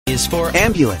is for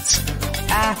ambulance.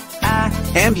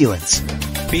 Ambulance.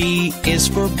 B is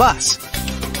for Bus.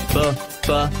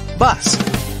 Bus.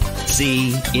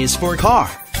 C is for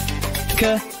Car.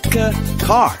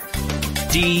 Car.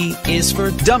 D is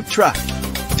for Dump truck.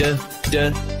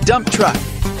 Dump truck.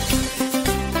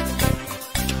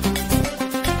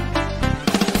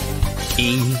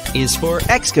 E is for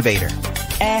Excavator.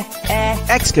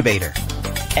 Excavator.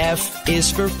 F is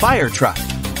for Fire truck.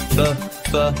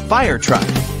 Fire truck.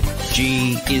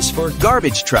 G is for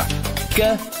Garbage truck.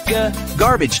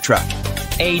 Garbage truck.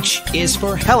 H is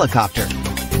for Helicopter.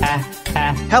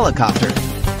 Helicopter.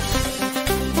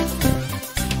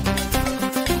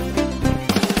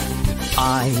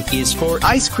 I is for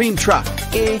Ice cream truck.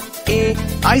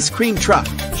 Ice cream truck.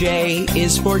 J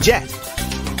is for Jet.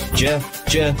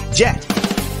 Jet.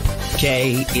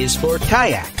 K is for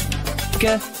Kayak.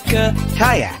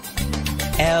 Kayak.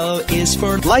 L is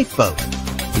for Lifeboat.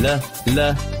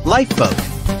 Lifeboat.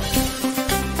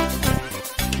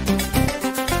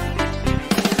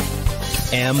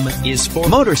 M is for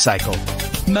Motorcycle.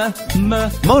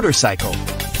 Motorcycle.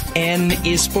 N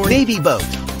is for Navy boat.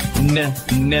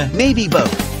 Navy boat.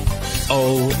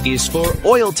 O is for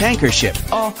Oil tanker ship.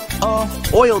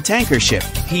 Oil tanker ship.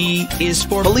 P is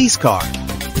for Police car.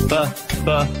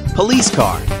 Police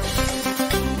car.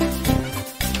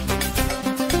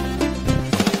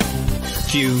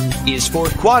 Q is for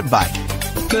Quad bike.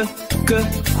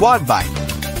 Quad bike.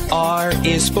 R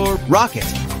is for Rocket.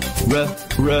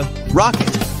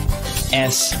 Rocket.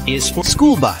 S is for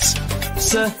School bus.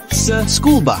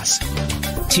 School bus.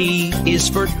 T is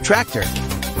for Tractor.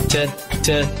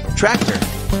 Tractor.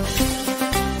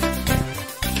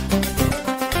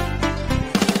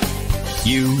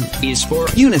 U is for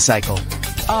Unicycle.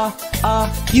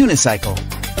 Unicycle.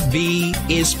 V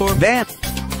is for Van.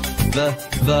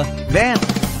 Van.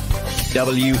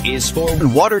 W is for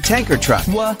Water tanker truck.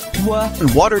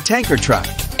 Water tanker truck.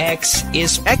 X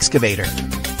is Excavator.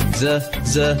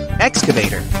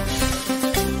 Excavator.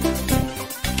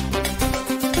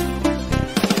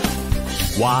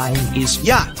 Y is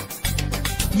Yacht.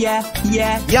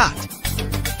 Yacht.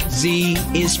 Z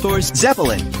is for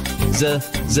Zeppelin.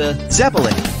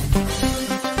 Zeppelin.